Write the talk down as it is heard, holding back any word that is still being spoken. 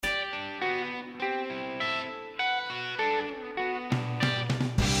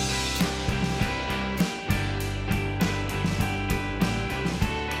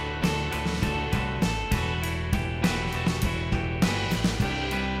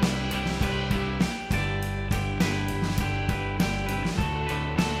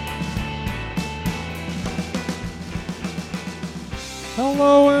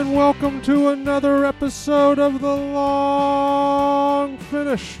Hello and welcome to another episode of The Long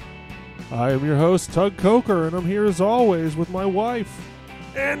Finish. I am your host, Tug Coker, and I'm here as always with my wife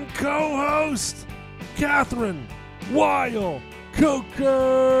and co-host, Kathryn Coker.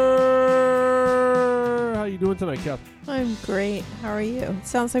 How you doing tonight, Kath? I'm great. How are you? It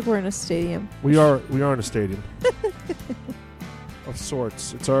sounds like we're in a stadium. We are in a stadium of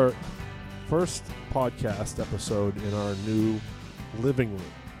sorts. It's our first podcast episode in our new living room.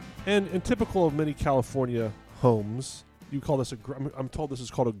 And typical of many California homes, you call this I'm told this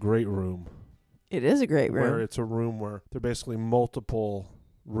is called a great room. It is a great room. Where it's a room where there are basically multiple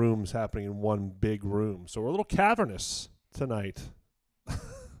rooms happening in one big room. So we're a little cavernous tonight.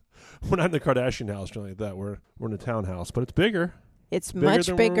 We're not in the Kardashian house or anything like that. We're in a townhouse, but it's bigger. It's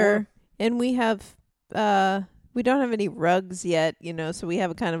much bigger. And we have we don't have any rugs yet, so we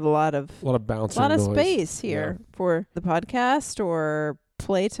have a lot of bouncing noise. Of space here for the podcast or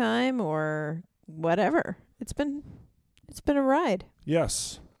playtime or whatever. It's been a ride.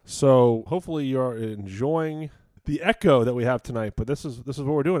 Yes. So hopefully you're enjoying the echo that we have tonight, but this is what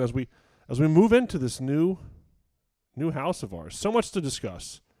we're doing as we move into this new house of ours. So much to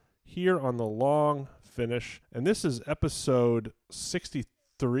discuss here on The Long Finish, and this is episode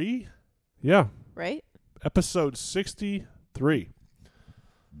 63. Yeah. Right? Episode 63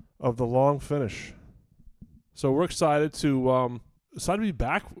 of The Long Finish. So we're excited to be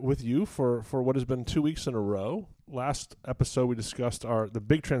back with you for what has been 2 weeks in a row. Last episode we discussed the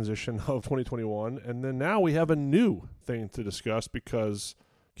big transition of 2021, and then now we have a new thing to discuss because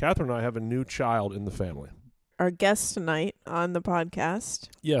Kathryn and I have a new child in the family. Our guest tonight on the podcast.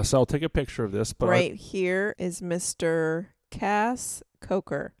 Yes, I'll take a picture of this. But here is Mr. Cass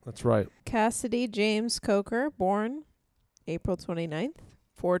Coker. That's right. Cassidy James Coker, born April 29th,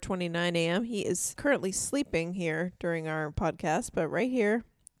 4:29 a.m. He is currently sleeping here during our podcast, but right here,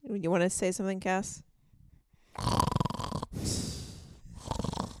 you want to say something, Cass?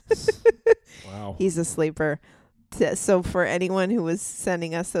 Wow. He's a sleeper. So for anyone who was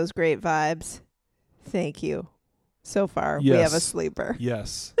sending us those great vibes, thank you. So far, yes. We have a sleeper.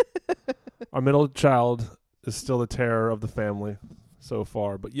 Yes. Our middle child is still the terror of the family so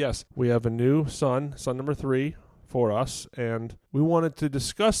far. But yes, we have a new son number 3 for us. And we wanted to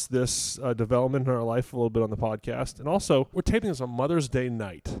discuss this development in our life a little bit on the podcast. And also, we're taping this on Mother's Day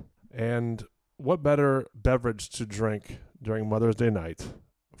night. And what better beverage to drink during Mother's Day night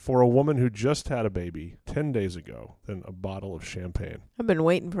for a woman who just had a baby 10 days ago than a bottle of champagne? I've been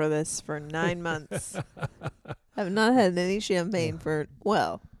waiting for this for 9 months. I've not had any champagne for,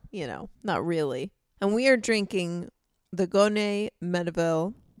 not really. And we are drinking the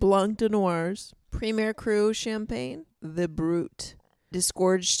Gonet-Médeville Blanc de Noirs 1er Cru champagne, the Brut,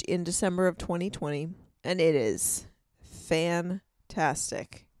 disgorged in December of 2020. And it is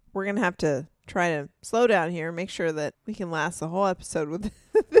fantastic. We're going to have to try to slow down here, make sure that we can last the whole episode with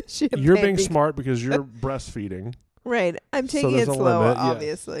the champagne. You're being smart because you're breastfeeding. Right. I'm taking it slow,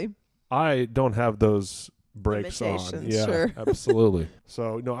 obviously. I don't have those breaks on. Yeah, sure. Absolutely.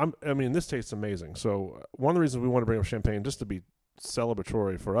 So, no, this tastes amazing. So, one of the reasons we want to bring up champagne, just to be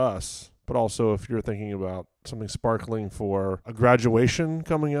celebratory for us, but also if you're thinking about something sparkling for a graduation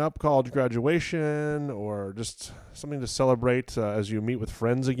coming up, college graduation, or just something to celebrate as you meet with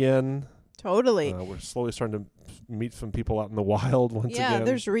friends again. Totally. We're slowly starting to meet some people out in the wild once again. Yeah,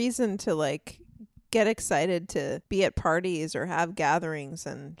 there's reason to get excited to be at parties or have gatherings,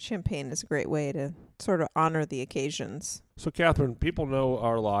 and champagne is a great way to sort of honor the occasions. So, Kathryn, people know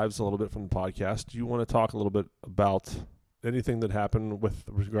our lives a little bit from the podcast. Do you want to talk a little bit about anything that happened with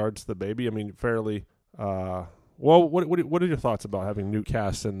regards to the baby? Fairly. What are your thoughts about having new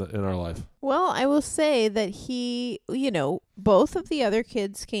Cass in our life? Well, I will say that he, both of the other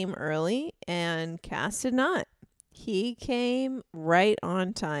kids came early, and Cass did not. He came right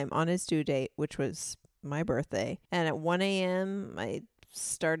on time on his due date, which was my birthday. And at 1 a.m., I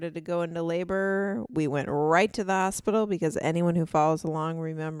started to go into labor. We went right to the hospital because anyone who follows along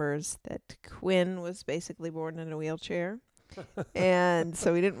remembers that Quinn was basically born in a wheelchair. And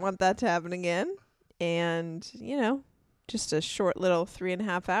so we didn't want that to happen again. And, just a short little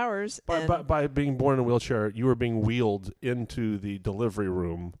 3.5 hours. By being born in a wheelchair, you were being wheeled into the delivery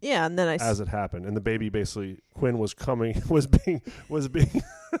room. Yeah, and then as it happened, and the baby basically, Quinn was being. I was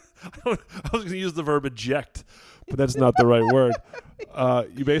going to use the verb eject, but that's not the right word.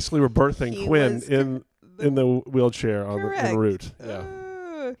 You basically were birthing Quinn in the wheelchair en route. Yeah.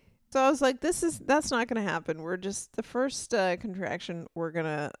 So I was like, that's not going to happen. We're just the first contraction. We're going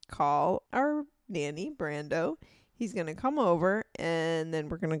to call our nanny, Brando. He's going to come over and then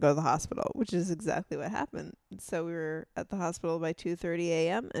we're going to go to the hospital, which is exactly what happened. So we were at the hospital by 2:30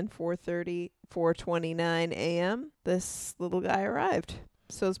 a.m. and 4:29 a.m. this little guy arrived.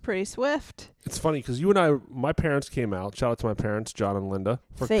 So it's pretty swift. It's funny because you and I, my parents came out. Shout out to my parents, John and Linda,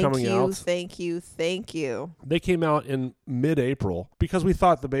 for coming out. Thank you. They came out in mid-April because we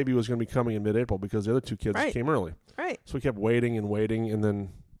thought the baby was going to be coming in mid-April because the other two kids came early. Right. So we kept waiting, and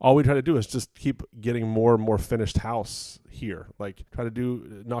then all we try to do is just keep getting more and more finished house here. Like try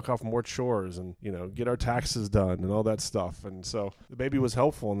to knock off more chores and, get our taxes done and all that stuff. And so the baby was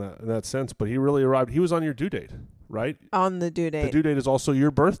helpful in that sense, but he really arrived. He was on your due date, right? On the due date. The due date is also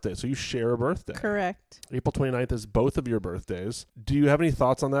your birthday, so you share a birthday. Correct. April 29th is both of your birthdays. Do you have any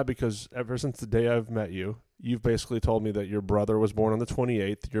thoughts on that? Because ever since the day I've met you, you've basically told me that your brother was born on the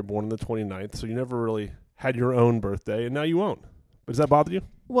 28th, you're born on the 29th, so you never really had your own birthday, and now you won't. But does that bother you?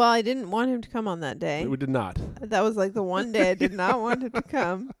 Well, I didn't want him to come on that day. We did not. That was like the one day I did not want him to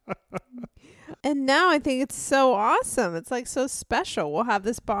come. And now I think it's so awesome. It's like so special. We'll have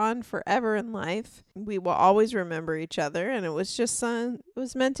this bond forever in life. We will always remember each other, and it was just it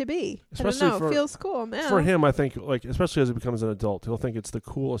was meant to be. Especially I don't know, it feels cool, man. For him, I think, especially as he becomes an adult, he'll think it's the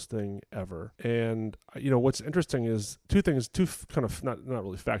coolest thing ever. And what's interesting is two kind of not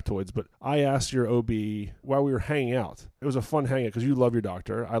really factoids, but I asked your OB while we were hanging out. It was a fun hangout because you love your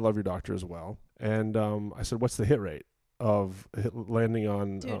doctor. I love your doctor as well. And I said, "What's the hit rate of landing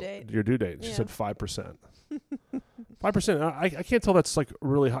on your due date?" She said 5%. 5%. I can't tell that's like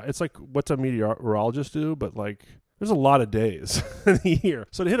really high. It's like what's a meteorologist do, but like there's a lot of days in a year.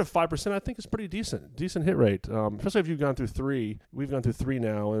 So to hit a 5%, I think is pretty decent hit rate. Especially if you've gone through 3. We've gone through 3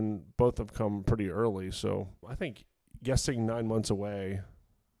 now, and both have come pretty early. So I think guessing 9 months away,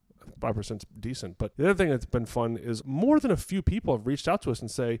 5% is decent. But the other thing that's been fun is more than a few people have reached out to us and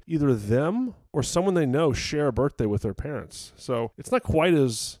say either them or someone they know share a birthday with their parents. So it's not quite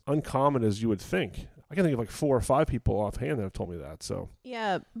as uncommon as you would think. I can think of like 4 or 5 people offhand that have told me that. So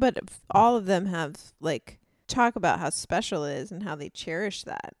yeah, but all of them have talk about how special it is and how they cherish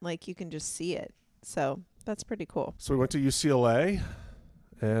that. Like you can just see it. So that's pretty cool. So we went to UCLA.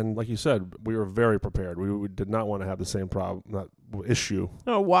 And like you said, we were very prepared. We did not want to have the same issue.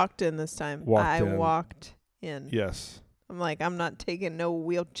 Oh, walked in this time. Walked in. Yes. I'm like, I'm not taking no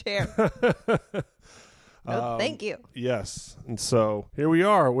wheelchair. No, thank you. Yes. And so here we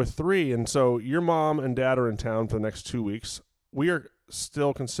are with 3. And so your mom and dad are in town for the next 2 weeks. We are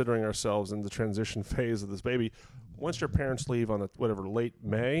still considering ourselves in the transition phase of this baby. Once your parents leave on late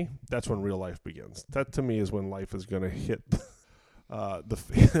May, that's when real life begins. That to me is when life is going to hit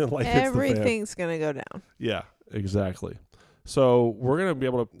everything's going to go down. Yeah, exactly. So we're going to be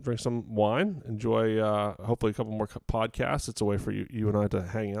able to drink some wine, enjoy hopefully a couple more podcasts. It's a way for you and I to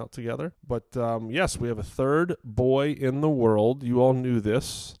hang out together. But yes, we have a 3rd boy in the world. You all knew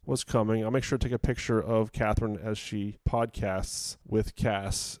this was coming. I'll make sure to take a picture of Kathryn as she podcasts with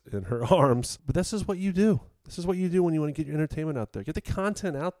Cass in her arms. But this is what you do. This is what you do when you want to get your entertainment out there. Get the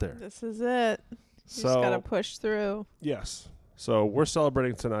content out there. This is it. You just got to push through. Yes. So we're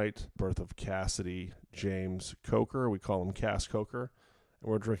celebrating tonight birth of Cassidy James Coker. We call him Cass Coker.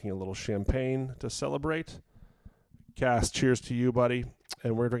 And we're drinking a little champagne to celebrate. Cass, cheers to you, buddy.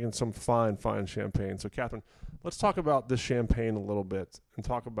 And we're drinking some fine champagne. So, Kathryn, let's talk about this champagne a little bit and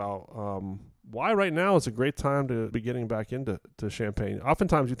talk about why right now is a great time to be getting back into champagne.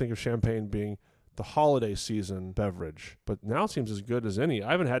 Oftentimes you think of champagne being the holiday season beverage, but now it seems as good as any.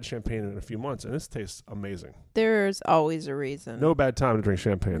 I haven't had champagne in a few months, and this tastes amazing. There's always a reason. No bad time to drink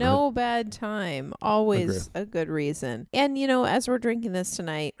champagne. No right? bad time. Always a good reason. And, as we're drinking this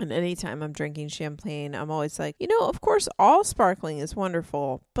tonight, and anytime I'm drinking champagne, I'm always like, of course, all sparkling is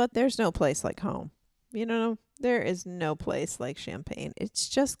wonderful, but there's no place like home. There is no place like champagne. It's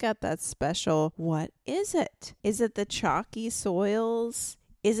just got that special, what is it? Is it the chalky soils?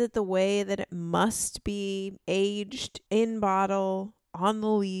 Is it the way that it must be aged in bottle, on the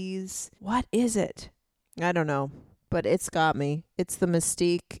lees? What is it? I don't know, but it's got me. It's the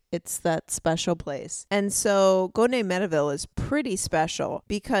mystique. It's that special place. And so Gonet-Médeville is pretty special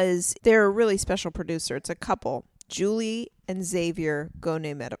because they're a really special producer. It's a couple, Julie and Xavier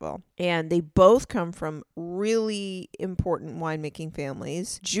Gonet-Médeville. And they both come from really important winemaking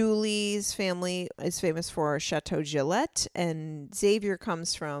families. Julie's family is famous for Chateau Gillette, and Xavier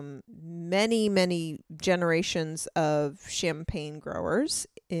comes from many, many generations of champagne growers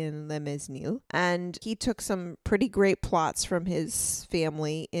in Les Mesnil. And he took some pretty great plots from his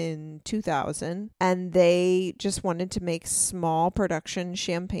family in 2000. And they just wanted to make small production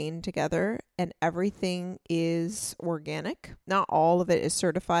champagne together. And everything is organic. Not all of it is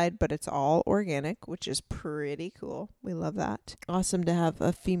certified, but it's all organic, which is pretty cool. We love that. Awesome to have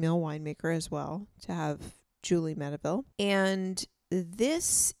a female winemaker as well, to have Julie Medeville. And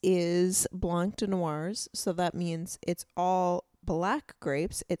this is Blanc de Noirs, so that means it's all black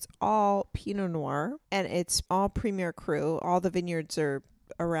grapes, it's all Pinot Noir, and it's all 1er Cru. All the vineyards are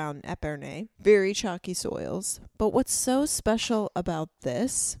around Epernay. Very chalky soils. But what's so special about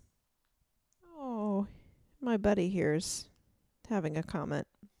this... Oh, my buddy here's having a comment.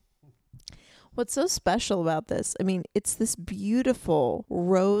 What's so special about this? I mean, it's this beautiful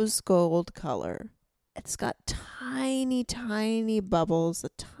rose gold color. It's got tiny, tiny bubbles,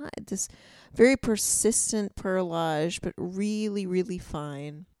 this very persistent perlage, but really, really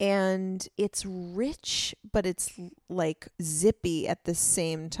fine. And it's rich, but it's like zippy at the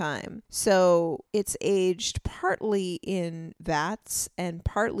same time. So it's aged partly in vats and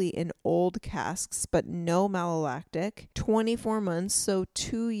partly in old casks, but no malolactic. 24 months, so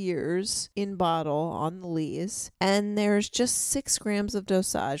 2 years in bottle on the lees. And there's just 6 grams of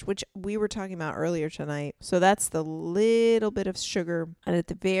dosage, which we were talking about earlier tonight. So that's the little bit of sugar. And at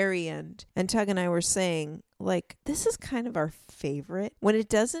the very end, and Tug and I were saying, like, this is kind of our favorite when it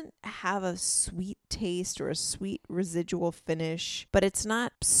doesn't have a sweet taste or a sweet residual finish, but it's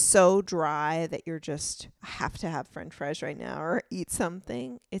not so dry that you're just, I have to have French fries right now or eat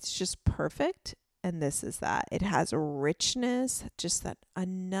something. It's just perfect. And this is that. It has a richness, just that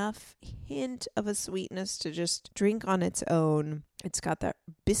enough hint of a sweetness to just drink on its own. It's got that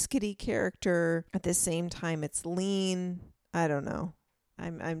biscuity character. At the same time, it's lean. I don't know.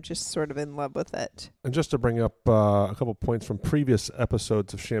 I'm just sort of in love with it. And just to bring up a couple points from previous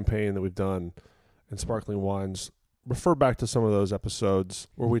episodes of Champagne that we've done and sparkling wines, refer back to some of those episodes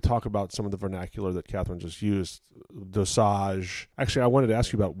where we talk about some of the vernacular that Kathryn just used, dosage. Actually, I wanted to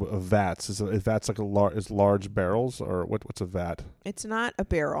ask you about vats. Is vats like large barrels, or what's a vat? It's not a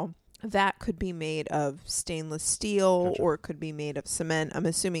barrel. That could be made of stainless steel. Gotcha. Or it could be made of cement. I'm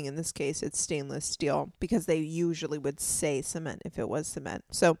assuming in this case it's stainless steel because they usually would say cement if it was cement.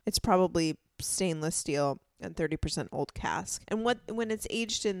 So it's probably stainless steel and 30% old cask. And when it's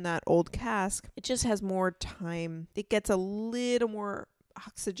aged in that old cask, it just has more time. It gets a little more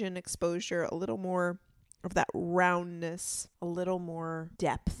oxygen exposure, a little more of that roundness, a little more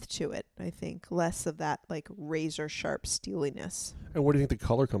depth to it, I think. Less of that like razor sharp steeliness. And where do you think the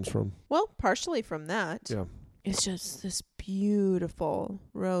color comes from? Well, partially from that. Yeah. It's just this beautiful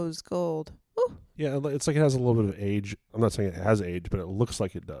rose gold. Ooh. Yeah, it's like it has a little bit of age. I'm not saying it has age, but it looks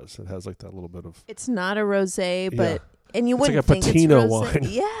like it does. It has like that little bit of... It's not a rosé, but... Yeah. And you it's wouldn't like a think patina it's rosé. wine.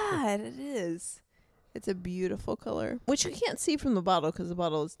 Yeah, it is. It's a beautiful color, which you can't see from the bottle because the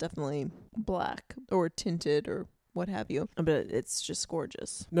bottle is definitely black or tinted or what have you. But it's just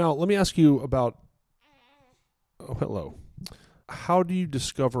gorgeous. Now, let me ask you about... Oh, hello. How do you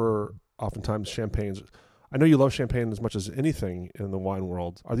discover oftentimes champagnes? I know you love champagne as much as anything in the wine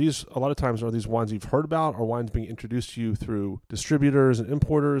world. A lot of times, are these wines you've heard about, or wines being introduced to you through distributors and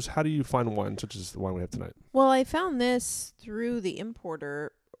importers? How do you find wine such as the wine we have tonight? Well, I found this through the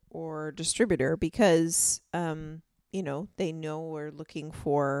importer or distributor because, they know we're looking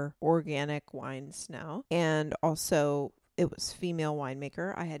for organic wines now. And also, it was female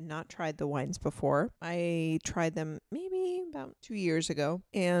winemaker. I had not tried the wines before. I tried them maybe about 2 years ago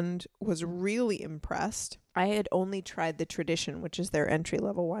and was really impressed. I had only tried the Tradition, which is their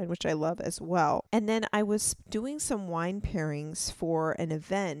entry-level wine, which I love as well. And then I was doing some wine pairings for an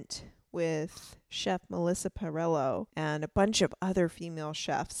event with Chef Melissa Perello and a bunch of other female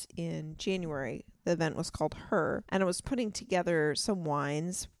chefs in January. The event was called Her, and I was putting together some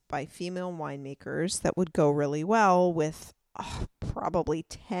wines by female winemakers that would go really well with probably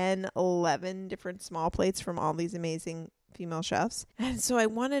 10, 11 different small plates from all these amazing female chefs. And so I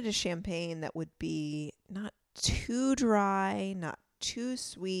wanted a champagne that would be not too dry, not too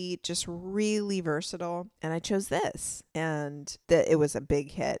sweet, just really versatile. And I chose this. And it was a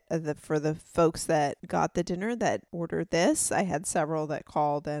big hit. For the folks that got the dinner that ordered this, I had several that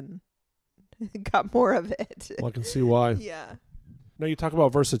called and got more of it. Well, I can see why. Yeah. Now, you talk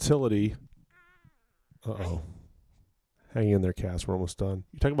about versatility. Uh-oh. Hang in there, Cass. We're almost done.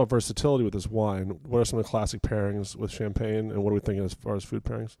 You talk about versatility with this wine. What are some of the classic pairings with champagne, and what are we thinking as far as food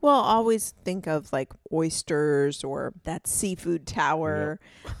pairings? Well, always think of like oysters or that seafood tower.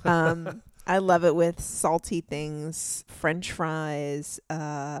 Yep. I love it with salty things, French fries,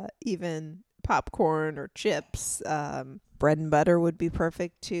 even popcorn or chips. bread and butter would be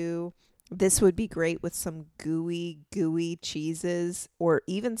perfect too. This would be great with some gooey cheeses, or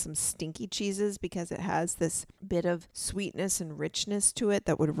even some stinky cheeses, because it has this bit of sweetness and richness to it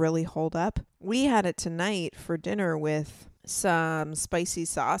that would really hold up. We had it tonight for dinner with some spicy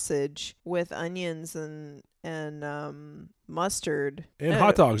sausage with onions and mustard and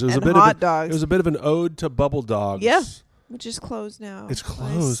hot dogs. It was dogs. It was a bit of an ode to Bubble Dogs. Yeah, which is closed now. It's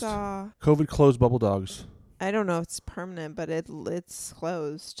closed. COVID closed Bubble Dogs. I don't know if it's permanent, but it's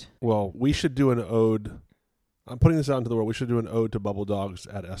closed. Well, we should do an ode. I'm putting this out into the world. We should do an ode to Bubble Dogs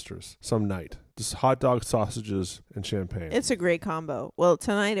at Esther's some night. Just hot dogs, sausages, and champagne. It's a great combo. Well,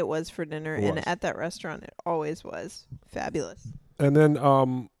 tonight it was for dinner, and at that restaurant it always was. Fabulous. And then,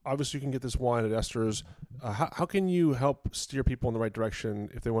 obviously, you can get this wine at Esther's. How can you help steer people in the right direction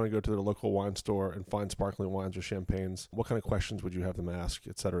if they want to go to their local wine store and find sparkling wines or champagnes? What kind of questions would you have them ask,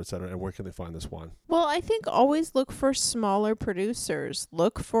 et cetera, and where can they find this wine? Well, I think always look for smaller producers.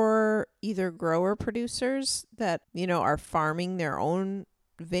 Look for either grower producers that, are farming their own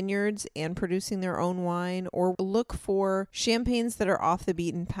vineyards and producing their own wine, or look for champagnes that are off the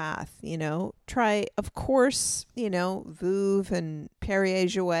beaten path. Try, of course, Veuve and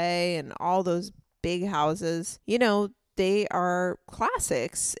Perrier-Jouet and all those big houses. They are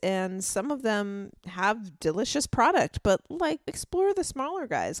classics, and some of them have delicious product, but explore the smaller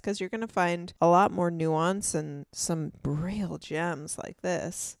guys, because you're going to find a lot more nuance and some real gems like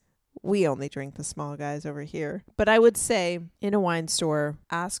this. We only drink the small guys over here. But I would say in a wine store,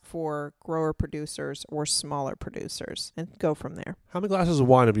 ask for grower producers or smaller producers and go from there. How many glasses of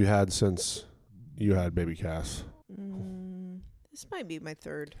wine have you had since you had baby Cass? This might be my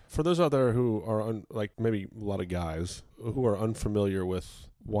third. For those out there who are, maybe a lot of guys who are unfamiliar with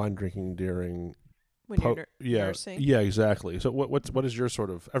wine drinking during... When you're nursing? Yeah, exactly. So what is your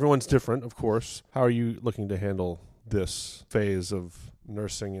sort of... Everyone's different, of course. How are you looking to handle this phase of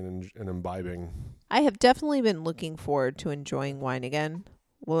nursing and imbibing? I have definitely been looking forward to enjoying wine again.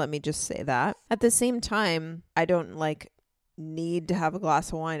 Well, let me just say that. At the same time, I don't need to have a glass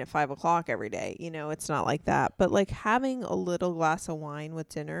of wine at 5:00 every day. It's not like that. But having a little glass of wine with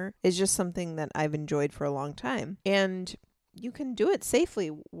dinner is just something that I've enjoyed for a long time. And you can do it safely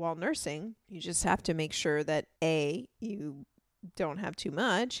while nursing. You just have to make sure that A, you don't have too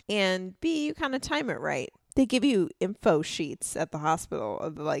much, and B, you kind of time it right. They give you info sheets at the hospital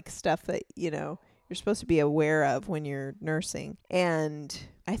of stuff that, you're supposed to be aware of when you're nursing. And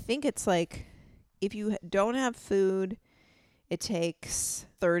I think it's if you don't have food, it takes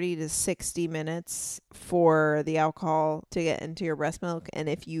 30 to 60 minutes for the alcohol to get into your breast milk. And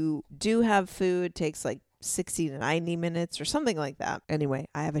if you do have food, it takes 60 to 90 minutes or something like that. Anyway,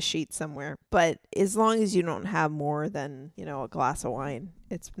 I have a sheet somewhere. But as long as you don't have more than, a glass of wine,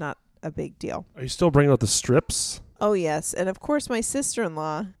 it's not a big deal. Are you still bringing out the strips? Oh, yes. And of course, my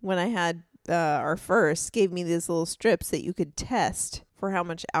sister-in-law, when I had our first, gave me these little strips that you could test for how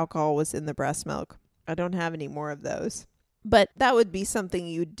much alcohol was in the breast milk. I don't have any more of those. But that would be something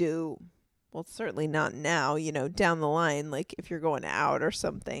you'd do. Well, certainly not now, down the line, if you're going out or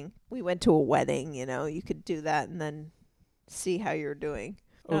something. We went to a wedding, you could do that and then see how you're doing.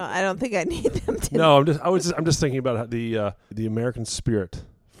 No, I don't think I need them to. No, I'm just thinking about how the American spirit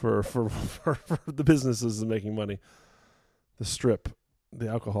for the businesses making money. The strip, the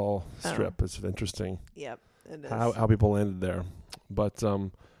alcohol strip is interesting. Yep, it is. How people landed there. But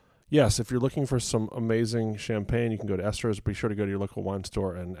yes, if you're looking for some amazing champagne, you can go to Esther's. Be sure to go to your local wine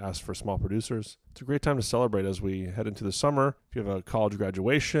store and ask for small producers. It's a great time to celebrate as we head into the summer. If you have a college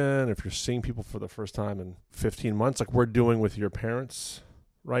graduation, if you're seeing people for the first time in 15 months, like we're doing with your parents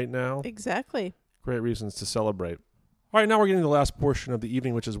right now. Exactly. Great reasons to celebrate. All right, now we're getting to the last portion of the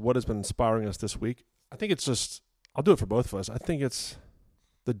evening, which is what has been inspiring us this week. I think it's just, I'll do it for both of us. I think it's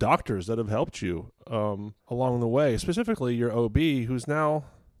the doctors that have helped you along the way, specifically your OB, who's now...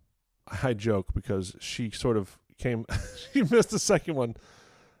 I joke because she sort of came, she missed the second one,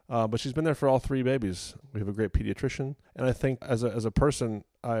 but she's been there for all three babies. We have a great pediatrician. And I think as a person,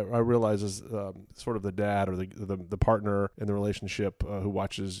 I realize as sort of the dad or the partner in the relationship who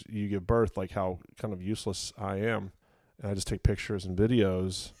watches you give birth, how kind of useless I am. And I just take pictures and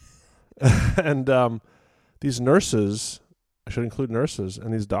videos. And these nurses, I should include nurses,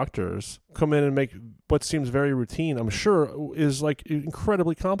 and these doctors come in and make what seems very routine, I'm sure, is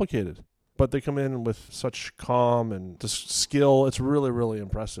incredibly complicated. But they come in with such calm and just skill. It's really, really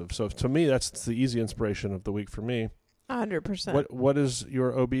impressive. So to me, that's the easy inspiration of the week for me. 100%. What is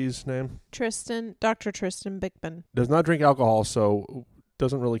your OB's name? Dr. Tristan Bickman. Does not drink alcohol, so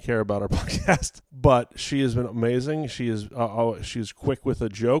doesn't really care about our podcast, but she has been amazing. She's quick with a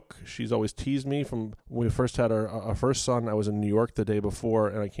joke. She's always teased me from when we first had our first son. I was in New York the day before,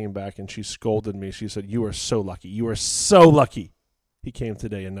 and I came back, and she scolded me. She said, "You are so lucky. You are so lucky. He came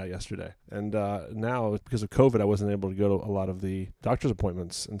today and not yesterday." And now, because of COVID, I wasn't able to go to a lot of the doctor's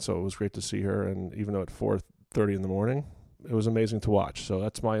appointments, and so it was great to see her. And even though at 4:30 in the morning, it was amazing to watch. So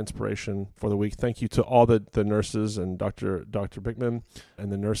that's my inspiration for the week. Thank you to all the nurses and Dr. Bickman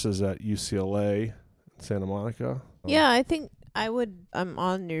and the nurses at UCLA Santa Monica. Yeah, I think I'm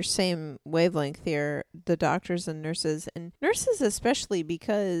on your same wavelength here, the doctors and nurses especially,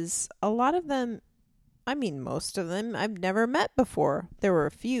 because a lot of them, I mean, most of them I've never met before. There were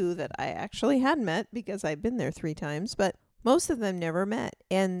a few that I actually had met because I've been there 3 times, but most of them never met.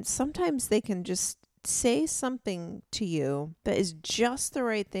 And sometimes they can just say something to you that is just the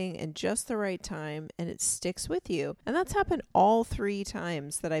right thing and just the right time, and it sticks with you. And that's happened all 3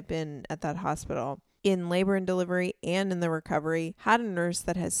 times that I've been at that hospital. In labor and delivery and in the recovery, had a nurse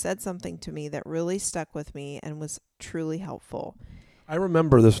that has said something to me that really stuck with me and was truly helpful. I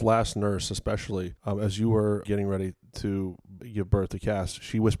remember this last nurse, especially as you were getting ready to give birth to Cass.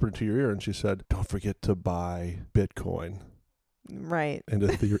 She whispered into your ear and she said, "Don't forget to buy Bitcoin." Right. And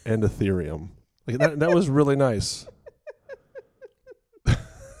Ethereum. Like that was really nice. But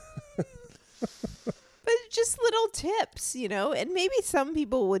just little tips, and maybe some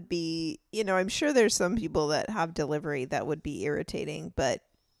people would be, I'm sure there's some people that have delivery that would be irritating, but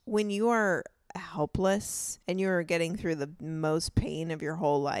when you are helpless and you're getting through the most pain of your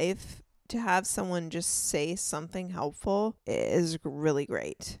whole life, to have someone just say something helpful is really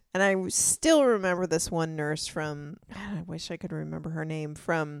great. And I still remember this one nurse from, I wish I could remember her name,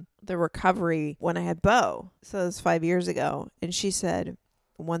 from the recovery when I had Bo. So it was 5 years ago. And she said,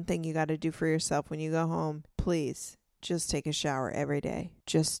 "One thing you got to do for yourself when you go home, please just take a shower every day.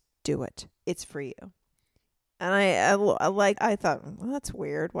 Just do it. It's for you." And I thought, well, that's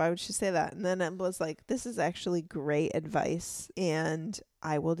weird. Why would she say that? And then it was like, this is actually great advice, and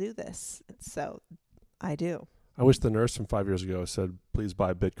I will do this. So I do. I wish the nurse from 5 years ago said, "Please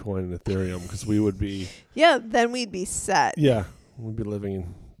buy Bitcoin and Ethereum," because we would be... Yeah, then we'd be set. Yeah, we'd be living in a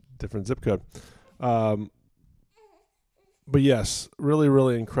different zip code. But yes, really,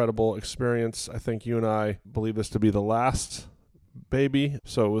 really incredible experience. I think you and I believe this to be the last baby,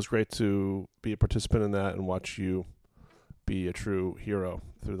 so it was great to be a participant in that and watch you be a true hero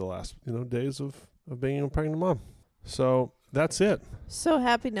through the last days of being a pregnant mom. So that's it. So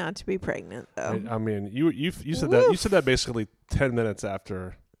happy not to be pregnant, though. I mean, you said that. You said that basically 10 minutes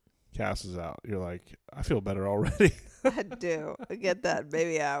after Cass is out. You're like, I feel better already. I do. I get that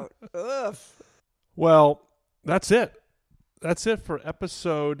baby out. Oof. Well, that's it. That's it for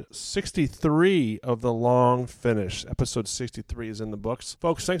episode 63 of The Long Finish. Episode 63 is in the books.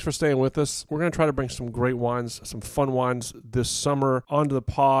 Folks, thanks for staying with us. We're going to try to bring some great wines, some fun wines this summer onto the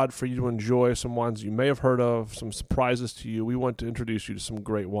pod for you to enjoy, some wines you may have heard of, some surprises to you. We want to introduce you to some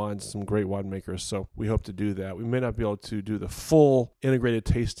great wines, some great winemakers, so we hope to do that. We may not be able to do the full integrated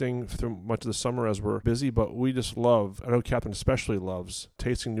tasting through much of the summer as we're busy, but we just love, I know Kathryn especially loves,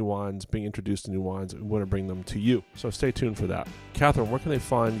 tasting new wines, being introduced to new wines, and we want to bring them to you. So stay tuned for that. Kathryn, where can they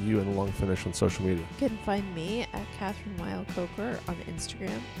find you in The Long Finish on social media? You can find me at Kathryn Weil Coker on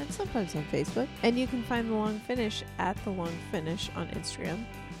Instagram and sometimes on Facebook. And you can find The Long Finish at The Long Finish on Instagram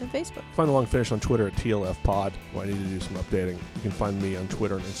and Facebook. Find The Long Finish on Twitter at TLFpod. Well, I need to do some updating. You can find me on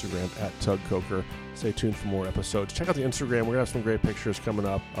Twitter and Instagram at Tug Coker. Stay tuned for more episodes. Check out the Instagram. We're going to have some great pictures coming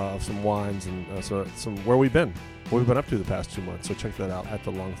up of some wines and some where we've been up to the past 2 months. So check that out at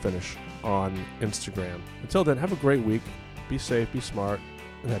The Long Finish on Instagram. Until then, have a great week. Be safe, be smart,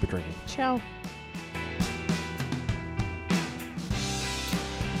 and happy drinking. Ciao.